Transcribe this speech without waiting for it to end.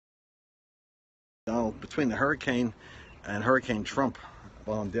Donald, between the hurricane and Hurricane Trump,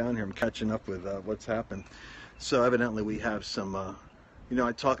 while I'm down here, I'm catching up with what's happened. So evidently we have some,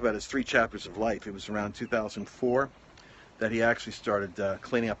 I talk about his 3 chapters of life. It was around 2004 that he actually started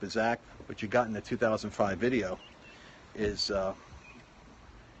cleaning up his act. What you got in the 2005 video is a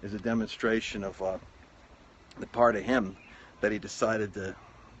demonstration of the part of him that he decided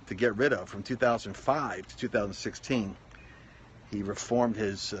to get rid of from 2005 to 2016. He reformed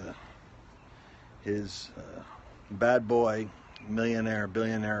his bad boy, millionaire,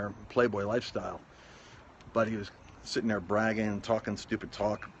 billionaire, playboy lifestyle, but he was sitting there bragging and talking stupid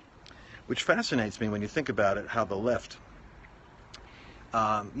talk, which fascinates me when you think about it, how the left,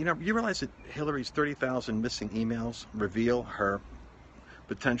 you realize that Hillary's 30,000 missing emails reveal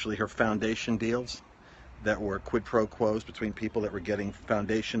potentially her foundation deals that were quid pro quos between people that were getting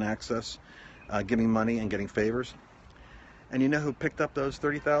foundation access, giving money and getting favors. And you know who picked up those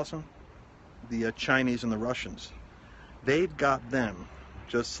 30,000? The Chinese and the Russians. They've got them,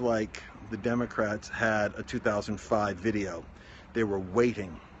 just like the Democrats had a 2005 video they were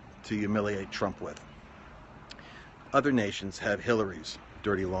waiting to humiliate Trump with. Other nations have Hillary's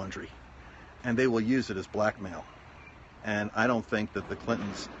dirty laundry, and they will use it as blackmail. And I don't think that the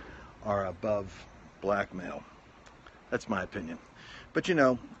Clintons are above blackmail. That's my opinion. But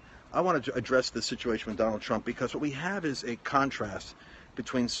I want to address the situation with Donald Trump, because what we have is a contrast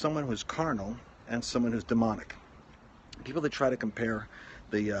between someone who's carnal and someone who's demonic. People that try to compare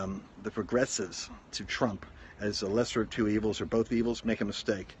the progressives to Trump as a lesser of two evils or both evils make a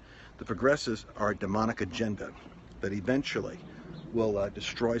mistake. The progressives are a demonic agenda that eventually will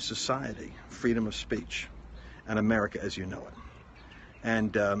destroy society, freedom of speech, and America as you know it.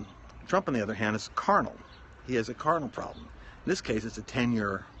 And Trump, on the other hand, is carnal. He has a carnal problem. In this case, it's a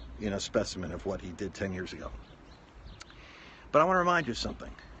 10-year specimen of what he did 10 years ago. But I want to remind you something.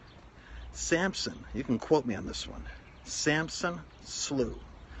 Samson, you can quote me on this one. Samson slew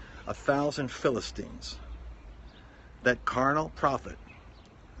 1,000 Philistines. That carnal prophet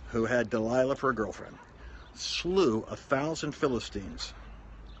who had Delilah for a girlfriend slew 1,000 Philistines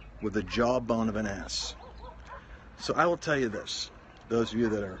with the jawbone of an ass. So I will tell you this, those of you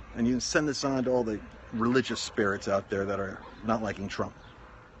that are, and you can send this on to all the religious spirits out there that are not liking Trump.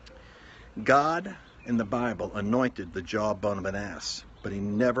 God in the Bible anointed the jawbone of an ass, but he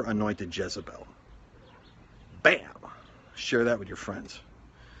never anointed Jezebel. Bam! Share that with your friends.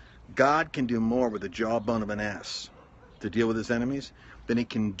 God can do more with the jawbone of an ass to deal with his enemies than he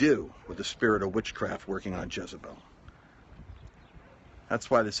can do with the spirit of witchcraft working on Jezebel. That's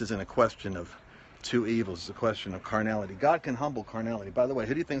why this isn't a question of two evils, it's a question of carnality. God can humble carnality. By the way,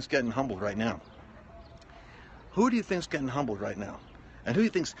 who do you think's getting humbled right now? Who do you think's getting humbled right now? And who do you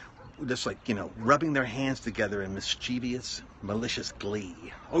think's just rubbing their hands together in mischievous, malicious glee?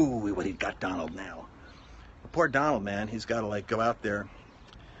 Oh, what he got Donald now. Poor Donald, man, he's got to go out there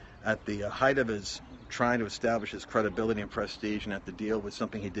at the height of his trying to establish his credibility and prestige and have to deal with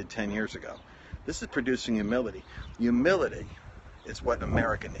something he did 10 years ago. This is producing humility. Humility is what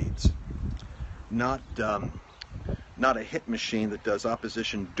America needs. Not a hit machine that does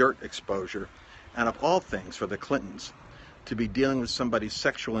opposition dirt exposure, and of all things for the Clintons to be dealing with somebody's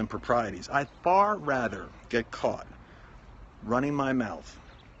sexual improprieties. I'd far rather get caught running my mouth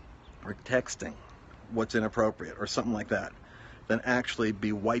or texting what's inappropriate or something like that than actually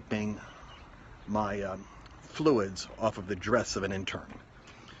be wiping my fluids off of the dress of an intern.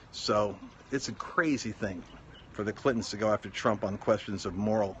 So it's a crazy thing for the Clintons to go after Trump on questions of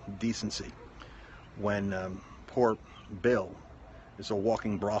moral decency when poor Bill is a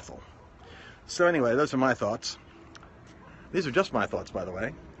walking brothel. So anyway, those are my thoughts. These are just my thoughts, by the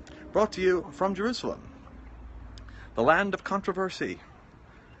way. Brought to you from Jerusalem, the land of controversy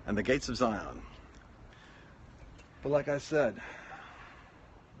and the gates of Zion. But like I said,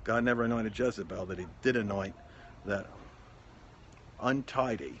 God never anointed Jezebel, that he did anoint that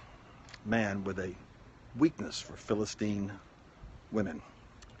untidy man with a weakness for Philistine women.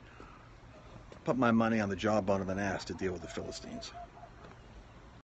 Put my money on the jawbone of an ass to deal with the Philistines.